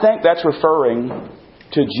 Now I think that's referring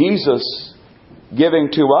to Jesus giving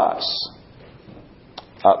to us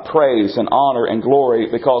praise and honor and glory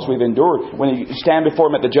because we've endured. When you stand before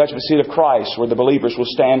Him at the judgment seat of Christ, where the believers will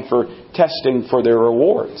stand for testing for their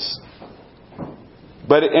rewards.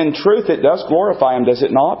 But in truth, it does glorify Him, does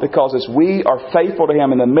it not? Because as we are faithful to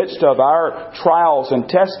Him in the midst of our trials and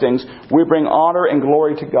testings, we bring honor and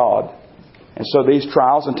glory to God. And so these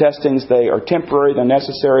trials and testings, they are temporary, they're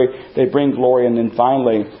necessary, they bring glory, and then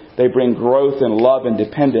finally, they bring growth in love and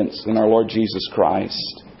dependence in our Lord Jesus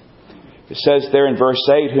Christ. It says there in verse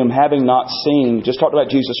 8, whom having not seen, just talked about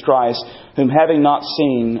Jesus Christ, whom having not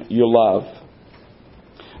seen, you love.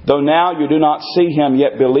 Though now you do not see Him,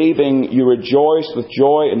 yet believing, you rejoice with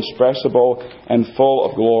joy inexpressible and full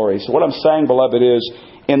of glory. So what I'm saying, beloved, is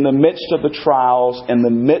in the midst of the trials, in the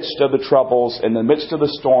midst of the troubles, in the midst of the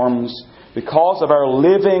storms, because of our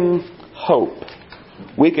living hope,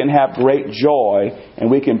 we can have great joy and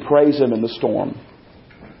we can praise Him in the storm.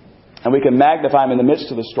 And we can magnify Him in the midst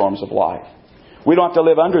of the storms of life. We don't have to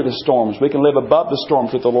live under the storms. We can live above the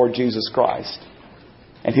storms with the Lord Jesus Christ.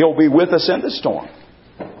 And He'll be with us in the storm.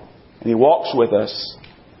 And He walks with us.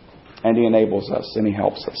 And He enables us. And He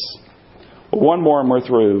helps us. But one more and we're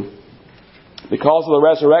through. Because of the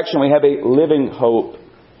resurrection, we have a living hope.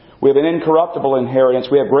 We have an incorruptible inheritance.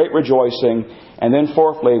 We have great rejoicing. And then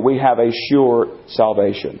fourthly, we have a sure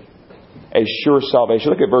salvation. A sure salvation.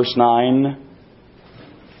 Look at verse 9.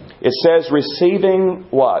 It says, receiving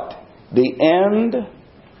what? The end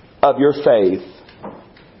of your faith.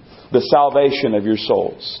 The salvation of your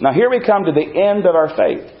souls. Now here we come to the end of our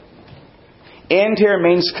faith. End here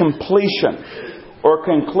means completion or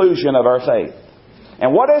conclusion of our faith.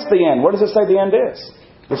 And what is the end? What does it say the end is?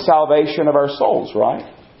 The salvation of our souls,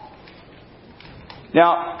 right?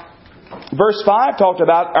 Now, verse 5 talked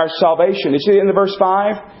about our salvation. You see in the verse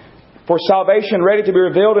 5? For salvation ready to be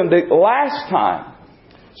revealed in the last time.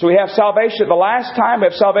 So we have salvation at the last time. We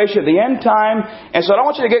have salvation at the end time. And so I don't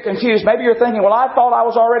want you to get confused. Maybe you're thinking, well, I thought I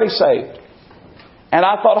was already saved. And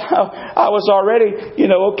I thought I was already,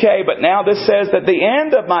 okay. But now this says that the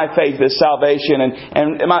end of my faith is salvation.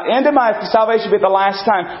 And the end of my salvation will be the last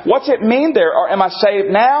time. What's it mean there? Or am I saved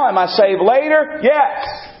now? Am I saved later? Yes.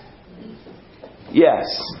 Yes.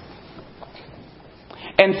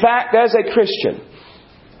 In fact, as a Christian,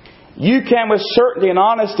 you can with certainty and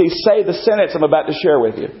honesty say the sentence I'm about to share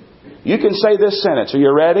with you. You can say this sentence. Are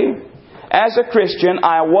you ready? As a Christian,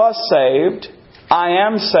 I was saved, I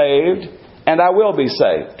am saved, and I will be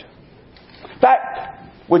saved. In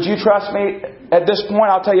fact, would you trust me at this point?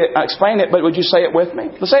 I'll explain it, but would you say it with me?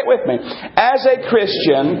 Let's say it with me. As a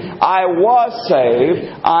Christian, I was saved,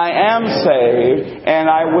 I am saved, and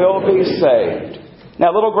I will be saved. Now,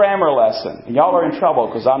 a little grammar lesson. Y'all are in trouble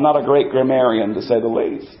because I'm not a great grammarian, to say the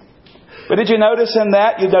least. But did you notice in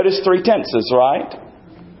that? You noticed 3 tenses, right?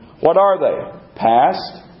 What are they?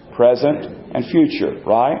 Past, present, and future,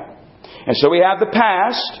 right? And so we have the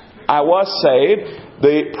past, I was saved.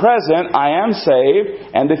 The present, I am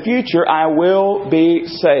saved. And the future, I will be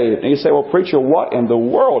saved. And you say, well, preacher, what in the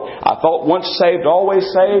world? I thought once saved, always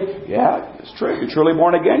saved. Yeah, it's true. If you're truly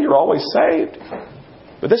born again, you're always saved.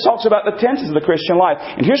 But this talks about the tenses of the Christian life.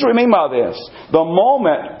 And here's what we mean by this. The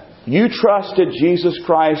moment you trusted Jesus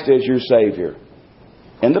Christ as your Savior,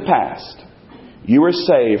 in the past, you were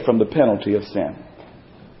saved from the penalty of sin.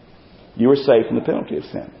 You were saved from the penalty of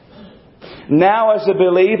sin. Now as a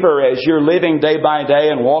believer, as you're living day by day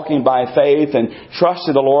and walking by faith and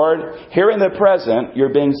trusting the Lord, here in the present,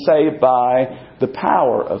 you're being saved by the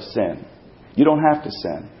power of sin. You don't have to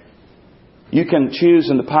sin. You can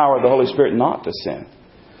choose in the power of the Holy Spirit not to sin.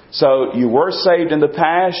 So you were saved in the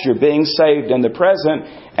past, you're being saved in the present,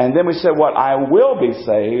 and then we said, what? I will be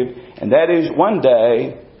saved, and that is one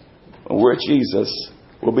day, when we're Jesus,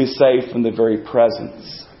 we'll be saved from the very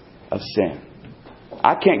presence of sin.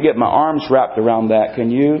 I can't get my arms wrapped around that,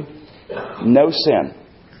 can you? No sin.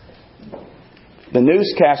 The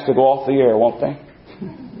newscast will go off the air, won't they?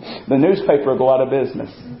 The newspaper will go out of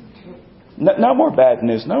business. No more bad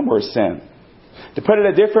news, no more sin. To put it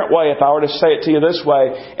a different way, if I were to say it to you this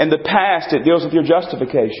way, in the past it deals with your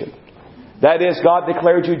justification. That is, God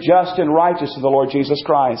declared you just and righteous to the Lord Jesus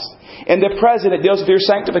Christ. In the present it deals with your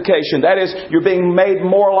sanctification. That is, you're being made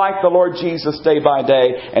more like the Lord Jesus day by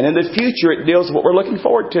day. And in the future it deals with what we're looking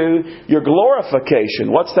forward to, your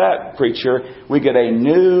glorification. What's that, preacher? We get a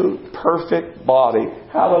new, perfect body.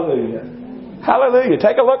 Hallelujah. Hallelujah.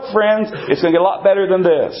 Take a look, friends. It's going to get a lot better than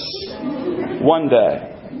this. One day.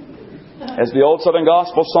 As the old Southern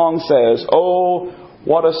Gospel song says, oh,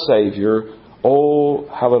 what a Savior. Oh,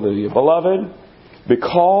 hallelujah. Beloved,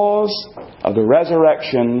 because of the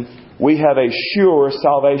resurrection, we have a sure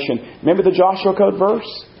salvation. Remember the Joshua Code verse?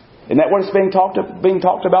 Isn't that what it's being talked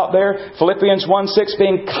about there? Philippians 1:6,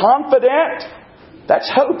 being confident. That's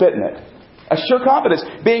hope, isn't it? A sure confidence.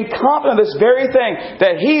 Being confident of this very thing,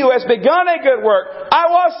 that He who has begun a good work, I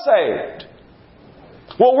was saved.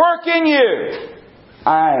 will work in you.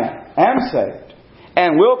 I am saved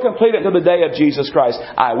and will complete it to the day of Jesus Christ.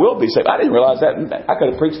 I will be saved. I didn't realize that. I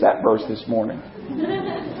could have preached that verse this morning.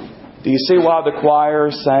 Do you see why the choir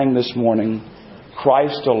sang this morning,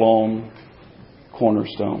 Christ alone,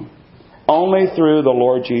 cornerstone? Only through the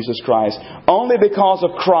Lord Jesus Christ. Only because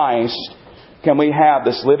of Christ can we have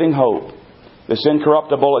this living hope, this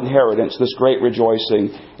incorruptible inheritance, this great rejoicing,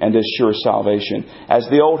 and this sure salvation. As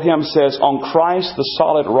the old hymn says, on Christ the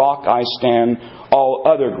solid rock I stand, all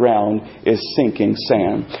other ground is sinking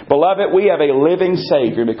sand. Beloved, we have a living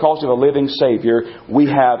Savior. Because of a living Savior, we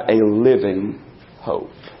have a living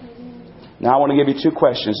hope. Now I want to give you 2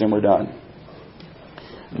 questions and we're done.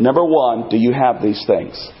 Number 1, do you have these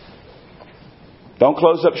things? Don't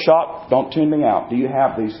close up shop. Don't tune me out. Do you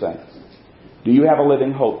have these things? Do you have a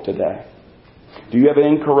living hope today? Do you have an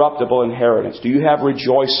incorruptible inheritance? Do you have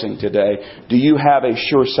rejoicing today? Do you have a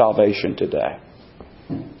sure salvation today?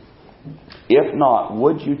 If not,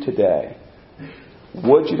 would you today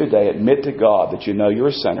admit to God that you know you're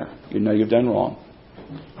a sinner? You know you've done wrong.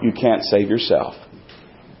 You can't save yourself.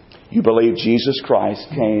 You believe Jesus Christ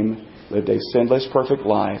came, lived a sinless, perfect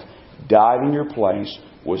life, died in your place,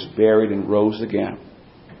 was buried and rose again.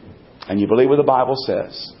 And you believe what the Bible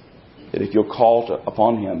says, that if you'll call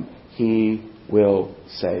upon Him, He will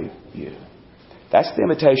save you. That's the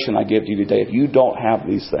invitation I give to you today. If you don't have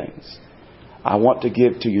these things, I want to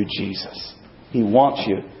give to you Jesus. He wants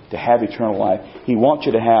you to have eternal life. He wants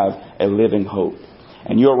you to have a living hope.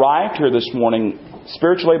 And you arrived here this morning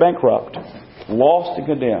spiritually bankrupt, lost and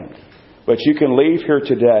condemned. But you can leave here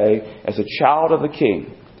today as a child of the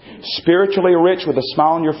King, spiritually rich with a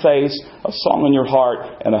smile on your face, a song in your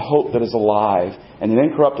heart, and a hope that is alive, and an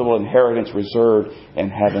incorruptible inheritance reserved in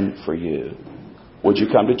heaven for you. Would you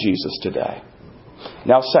come to Jesus today?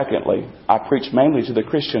 Now, secondly, I preach mainly to the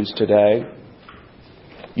Christians today.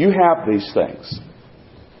 You have these things.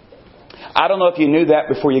 I don't know if you knew that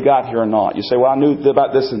before you got here or not. You say, well, I knew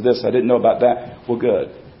about this and this. I didn't know about that. Well,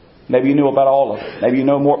 good. Maybe you knew about all of it. Maybe you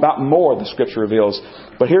know more about more the Scripture reveals.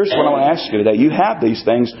 But here's what I want to ask you today. You have these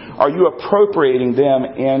things. Are you appropriating them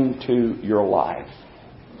into your life?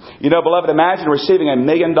 You know, beloved, imagine receiving $1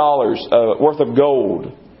 million worth of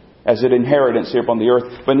gold as an inheritance here upon the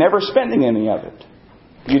earth, but never spending any of it.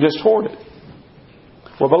 You just hoard it.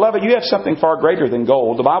 Well, beloved, you have something far greater than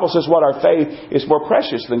gold. The Bible says what our faith is more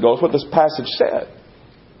precious than gold. It's what this passage said.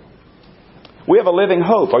 We have a living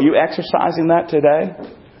hope. Are you exercising that today?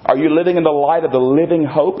 Are you living in the light of the living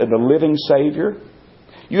hope and the living Savior?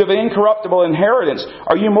 You have an incorruptible inheritance.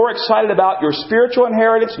 Are you more excited about your spiritual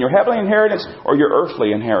inheritance and your heavenly inheritance or your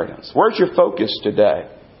earthly inheritance? Where's your focus today?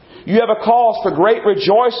 You have a cause for great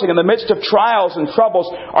rejoicing in the midst of trials and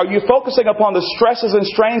troubles. Are you focusing upon the stresses and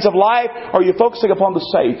strains of life, or are you focusing upon the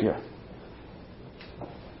Savior?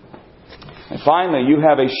 And finally, you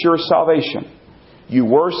have a sure salvation. You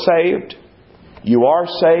were saved, you are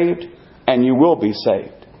saved, and you will be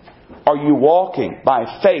saved. Are you walking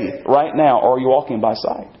by faith right now, or are you walking by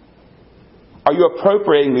sight? Are you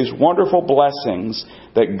appropriating these wonderful blessings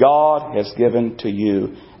that God has given to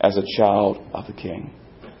you as a child of the King?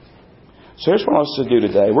 So here's what I want us to do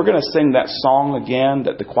today. We're going to sing that song again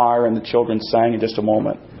that the choir and the children sang in just a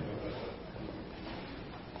moment.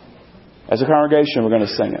 As a congregation, we're going to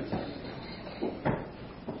sing it.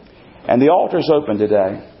 And the altar's open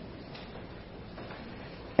today.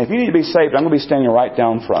 If you need to be saved, I'm going to be standing right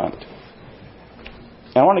down front.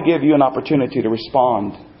 And I want to give you an opportunity to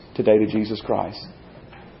respond today to Jesus Christ.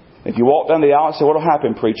 If you walk down the aisle and say, what will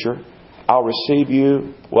happen, preacher? I'll receive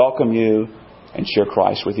you, welcome you, and share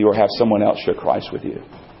Christ with you, or have someone else share Christ with you.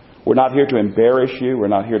 We're not here to embarrass you. We're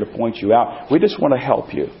not here to point you out. We just want to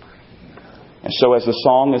help you. And so as the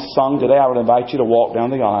song is sung today, I would invite you to walk down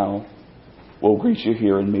the aisle. We'll greet you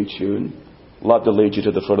here and meet you and love to lead you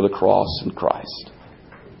to the foot of the cross in Christ.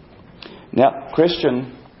 Now,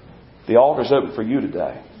 Christian, the altar's open for you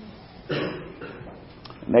today.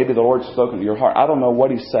 Maybe the Lord's spoken to your heart. I don't know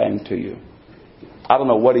what He's saying to you. I don't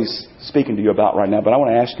know what He's speaking to you about right now, but I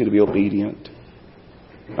want to ask you to be obedient.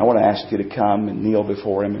 I want to ask you to come and kneel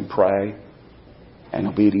before Him and pray and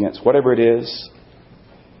obedience. Whatever it is.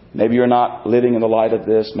 Maybe you're not living in the light of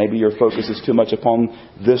this. Maybe your focus is too much upon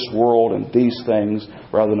this world and these things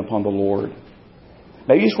rather than upon the Lord.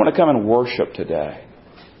 Maybe you just want to come and worship today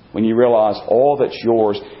when you realize all that's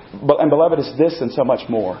yours. And beloved, it's this and so much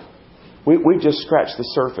more. We've just scratched the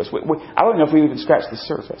surface. I don't know if we've even scratched the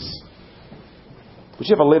surface. But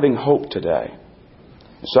you have a living hope today.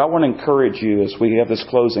 So I want to encourage you as we have this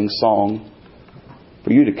closing song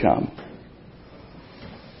for you to come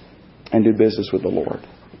and do business with the Lord.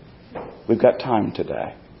 We've got time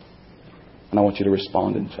today. And I want you to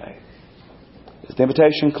respond in faith. Is the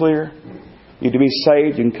invitation clear? You need to be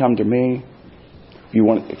saved, you can come to me.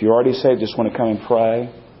 If you're already saved, just want to come and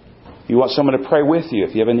pray. You want someone to pray with you.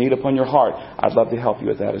 If you have a need upon your heart, I'd love to help you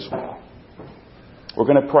with that as well. We're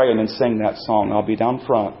going to pray and then sing that song. I'll be down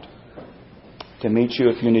front to meet you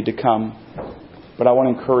if you need to come. But I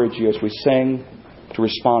want to encourage you as we sing to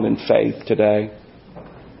respond in faith today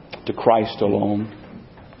to Christ alone,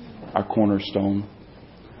 our cornerstone,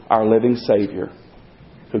 our living Savior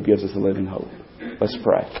who gives us a living hope. Let's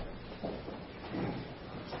pray.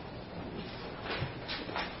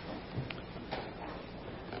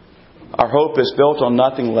 Our hope is built on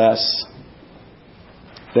nothing less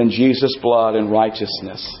than Jesus' blood and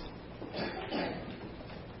righteousness.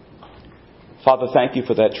 Father, thank you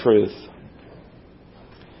for that truth.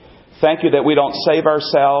 Thank you that we don't save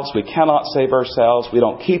ourselves. We cannot save ourselves. We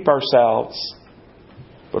don't keep ourselves.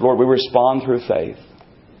 But Lord, we respond through faith.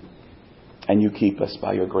 And you keep us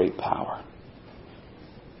by your great power.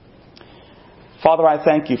 Father, I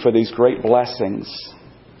thank you for these great blessings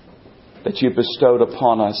that you've bestowed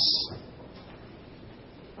upon us.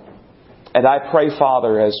 And I pray,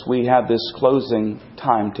 Father, as we have this closing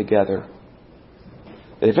time together,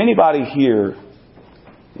 that if anybody here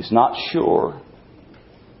is not sure,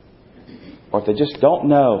 or if they just don't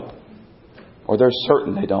know, or they're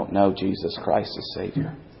certain they don't know Jesus Christ as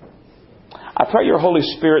Savior, I pray your Holy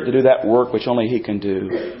Spirit to do that work which only He can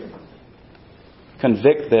do.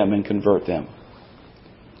 Convict them and convert them.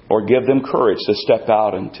 Or give them courage to step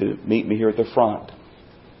out and to meet me here at the front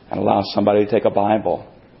and allow somebody to take a Bible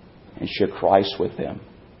and share Christ with them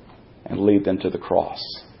and lead them to the cross.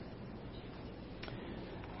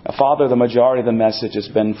 Now, Father, the majority of the message has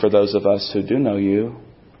been for those of us who do know you.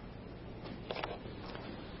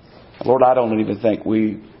 Lord, I don't even think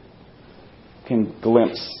we can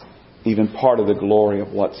glimpse even part of the glory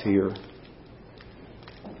of what's here.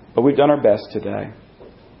 But we've done our best today.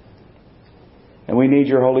 And we need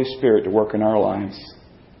your Holy Spirit to work in our lives,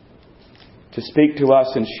 to speak to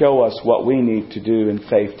us and show us what we need to do in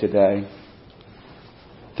faith today.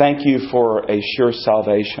 Thank you for a sure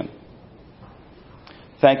salvation.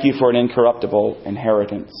 Thank you for an incorruptible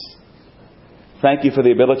inheritance. Thank you for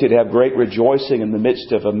the ability to have great rejoicing in the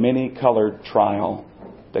midst of a many-colored trial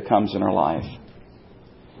that comes in our life.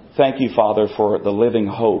 Thank you, Father, for the living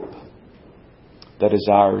hope that is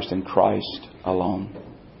ours in Christ alone.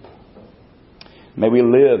 May we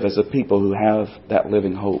live as a people who have that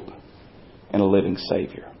living hope and a living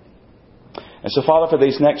Savior. And so, Father, for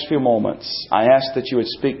these next few moments, I ask that you would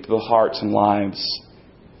speak to the hearts and lives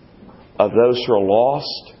of those who are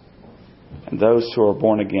lost and those who are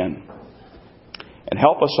born again. And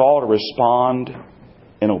help us all to respond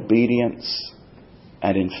in obedience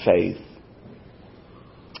and in faith.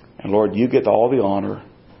 And Lord, you get all the honor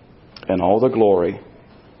and all the glory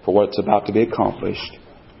for what's about to be accomplished.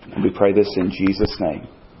 And we pray this in Jesus' name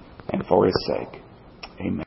and for His sake. Amen.